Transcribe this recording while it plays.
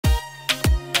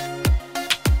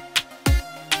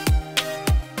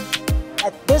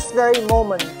At this very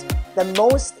moment, the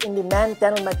most in-demand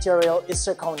dental material is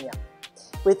zirconia.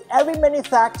 With every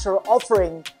manufacturer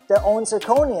offering their own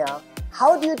zirconia,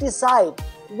 how do you decide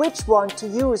which one to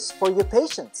use for your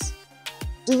patients?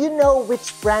 Do you know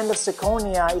which brand of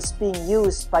zirconia is being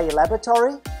used by your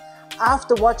laboratory?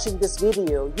 After watching this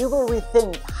video, you will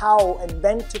rethink how and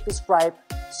when to prescribe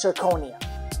zirconia.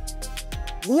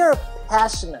 We are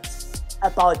passionate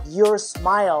about your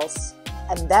smiles,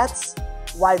 and that's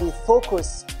why we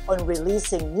focus on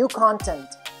releasing new content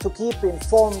to keep you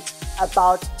informed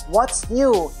about what's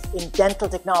new in dental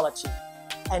technology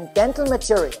and dental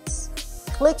materials.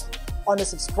 Click on the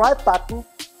subscribe button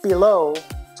below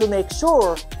to make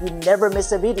sure you never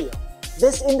miss a video.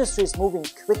 This industry is moving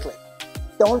quickly.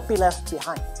 Don't be left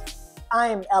behind.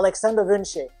 I'm Alexander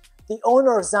Wünsche, the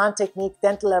owner of Zahntechnique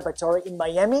Dental Laboratory in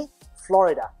Miami,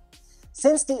 Florida.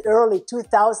 Since the early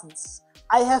 2000s,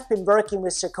 I have been working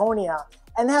with zirconia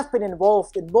and have been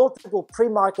involved in multiple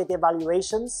pre-market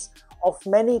evaluations of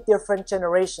many different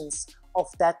generations of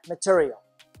that material.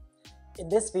 In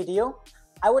this video,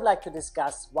 I would like to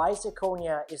discuss why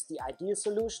zirconia is the ideal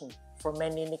solution for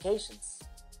many indications.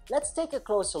 Let's take a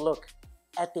closer look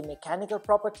at the mechanical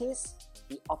properties,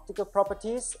 the optical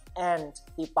properties, and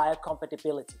the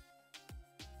biocompatibility.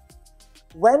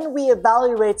 When we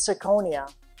evaluate zirconia,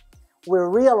 we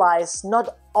realize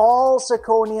not all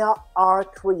zirconia are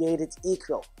created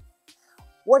equal.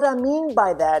 What I mean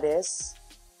by that is,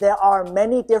 there are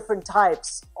many different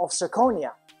types of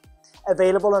zirconia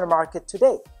available on the market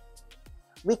today.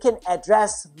 We can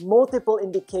address multiple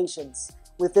indications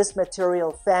with this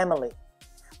material family,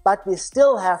 but we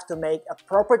still have to make a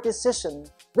proper decision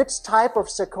which type of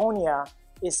zirconia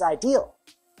is ideal.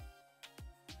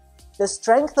 The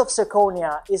strength of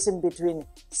zirconia is in between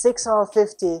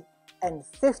 650 and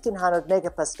 1500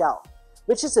 megapascal,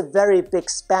 which is a very big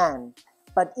span.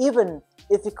 But even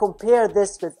if you compare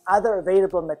this with other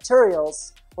available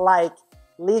materials like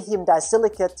lithium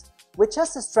disilicate, which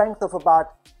has a strength of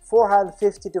about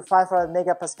 450 to 500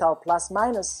 megapascal plus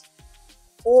minus,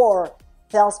 or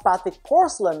feldspathic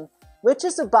porcelain, which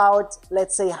is about,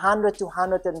 let's say, 100 to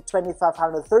 125,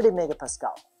 130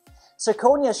 megapascal.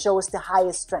 Zirconia shows the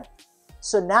highest strength.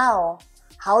 So now,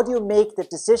 how do you make the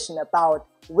decision about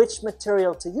which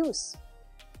material to use?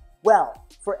 Well,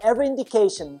 for every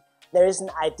indication, there is an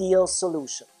ideal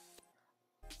solution.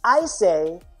 I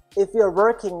say if you're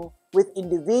working with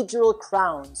individual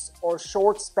crowns or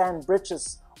short span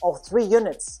bridges of 3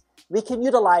 units, we can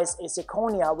utilize a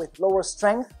zirconia with lower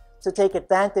strength to take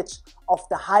advantage of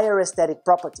the higher aesthetic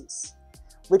properties,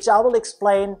 which I will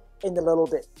explain in a little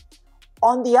bit.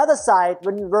 On the other side,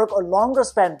 when we work on longer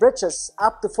span bridges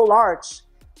up to full arch,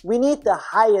 we need the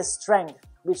highest strength,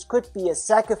 which could be a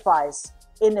sacrifice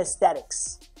in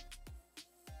aesthetics.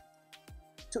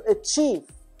 To achieve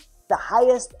the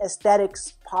highest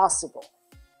aesthetics possible,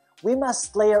 we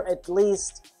must layer at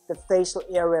least the facial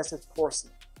areas with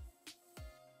porcelain.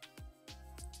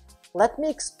 Let me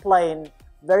explain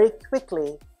very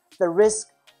quickly the risk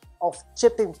of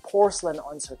chipping porcelain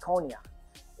on zirconia.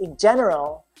 In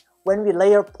general, when we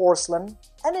layer porcelain,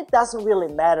 and it doesn't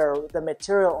really matter the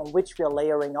material on which we are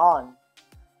layering on,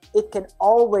 it can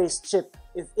always chip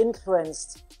if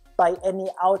influenced by any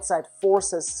outside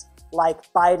forces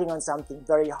like biting on something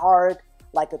very hard,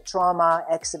 like a trauma,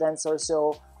 accidents or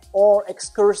so, or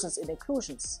excursions in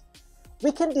occlusions.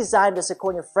 We can design the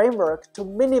zirconia framework to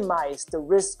minimize the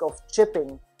risk of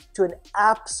chipping to an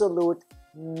absolute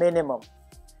minimum.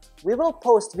 We will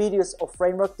post videos of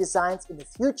framework designs in the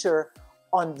future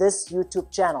on this YouTube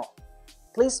channel.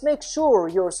 Please make sure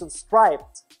you're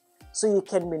subscribed so you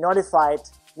can be notified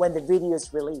when the video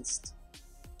is released.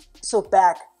 So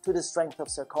back to the strength of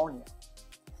zirconia.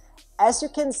 As you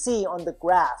can see on the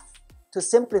graph, to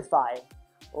simplify,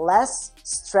 less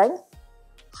strength,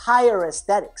 higher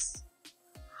aesthetics.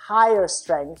 Higher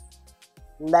strength,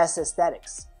 less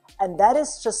aesthetics. And that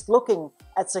is just looking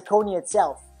at zirconia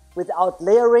itself without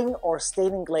layering or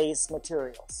staining glaze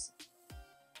materials.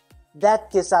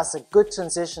 That gives us a good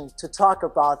transition to talk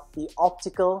about the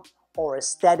optical or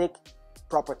aesthetic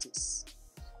properties.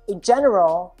 In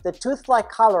general, the tooth-like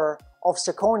color of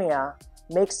zirconia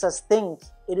makes us think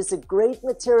it is a great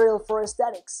material for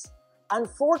aesthetics.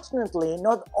 Unfortunately,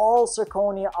 not all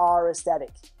zirconia are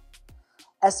aesthetic.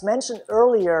 As mentioned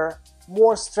earlier,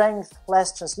 more strength,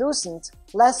 less translucent,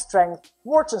 less strength,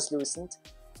 more translucent.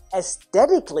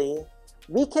 Aesthetically,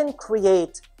 we can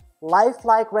create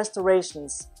lifelike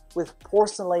restorations with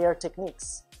porcelain layer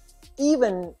techniques.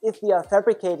 Even if we are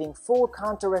fabricating full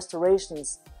counter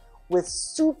restorations with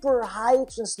super high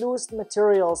translucent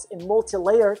materials in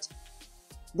multi-layered,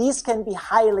 these can be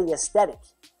highly aesthetic.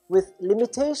 with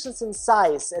limitations in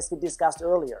size as we discussed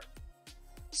earlier.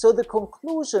 So the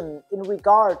conclusion in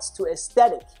regards to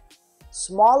aesthetic,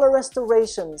 smaller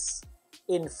restorations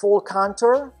in full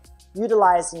contour,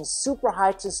 utilizing super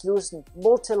high translucent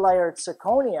multi-layered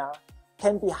zirconia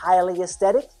can be highly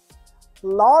aesthetic.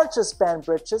 Larger span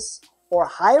bridges or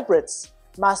hybrids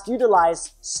must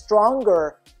utilize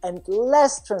stronger and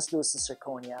less translucent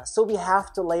zirconia, so we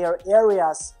have to layer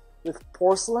areas with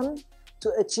porcelain to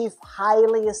achieve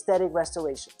highly aesthetic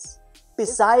restorations.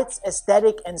 Besides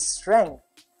aesthetic and strength,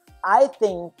 I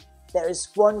think there is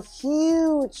one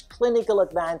huge clinical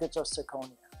advantage of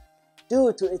zirconia.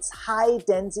 Due to its high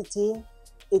density,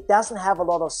 it doesn't have a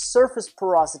lot of surface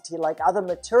porosity like other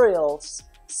materials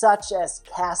such as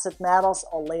cassette metals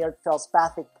or layered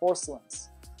feldspathic porcelains.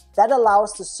 That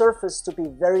allows the surface to be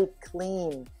very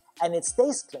clean, and it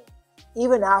stays clean,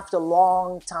 even after a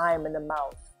long time in the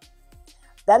mouth.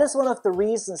 That is one of the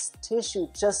reasons tissue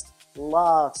just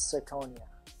loves zirconia.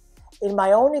 In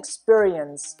my own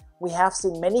experience, we have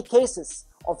seen many cases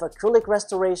of acrylic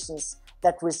restorations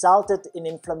that resulted in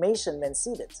inflammation when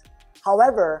seated.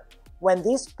 However, when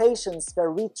these patients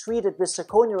were retreated with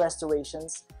zirconia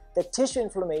restorations, the tissue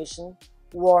inflammation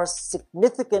was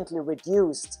significantly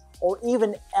reduced or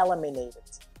even eliminated.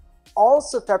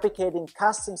 Also, fabricating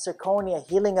custom zirconia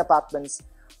healing abutments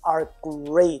are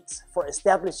great for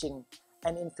establishing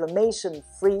an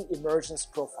inflammation-free emergence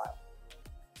profile.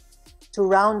 To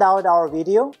round out our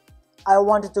video, I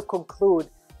wanted to conclude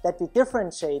that we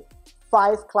differentiate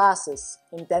 5 classes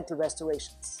in dental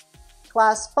restorations.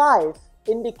 Class 5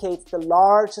 indicates the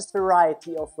largest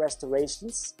variety of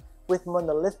restorations with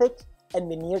monolithic and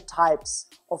veneer types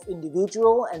of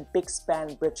individual and big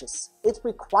span bridges. It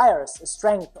requires a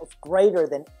strength of greater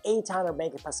than 800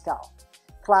 megapascal.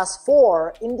 Class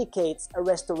 4 indicates a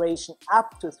restoration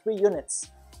up to 3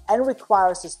 units and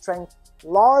requires a strength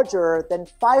larger than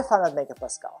 500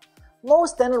 megapascal.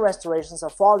 Most dental restorations are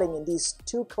falling in these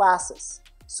 2 classes.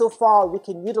 So far, we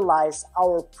can utilize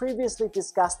our previously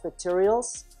discussed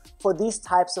materials for these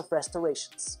types of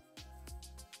restorations.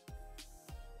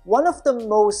 One of the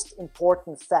most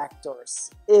important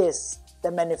factors is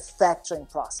the manufacturing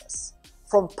process.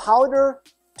 From powder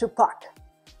to puck,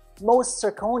 most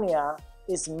zirconia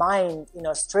is mined in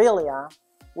Australia,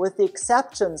 with the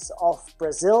exceptions of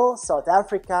Brazil, South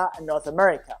Africa, and North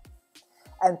America,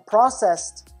 and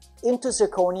processed into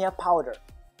zirconia powder.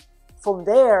 From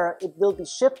there, it will be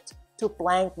shipped to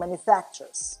blank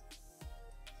manufacturers.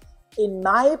 In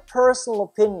my personal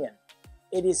opinion,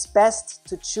 it is best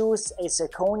to choose a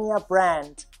zirconia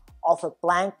brand of a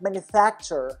blank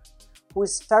manufacturer who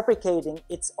is fabricating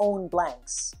its own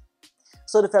blanks.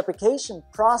 So the fabrication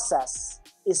process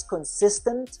is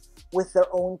consistent with their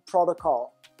own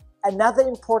protocol. Another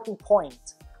important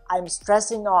point I'm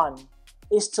stressing on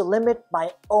is to limit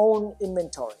my own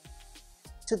inventory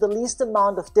to the least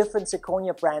amount of different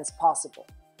zirconia brands possible.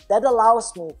 That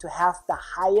allows me to have the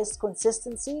highest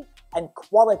consistency and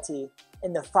quality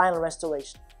in the final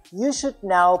restoration. You should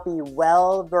now be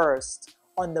well versed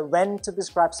on the when to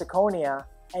prescribe zirconia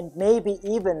and maybe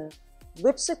even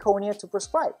which zirconia to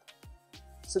prescribe.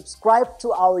 Subscribe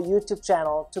to our YouTube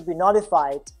channel to be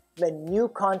notified when new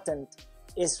content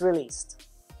is released.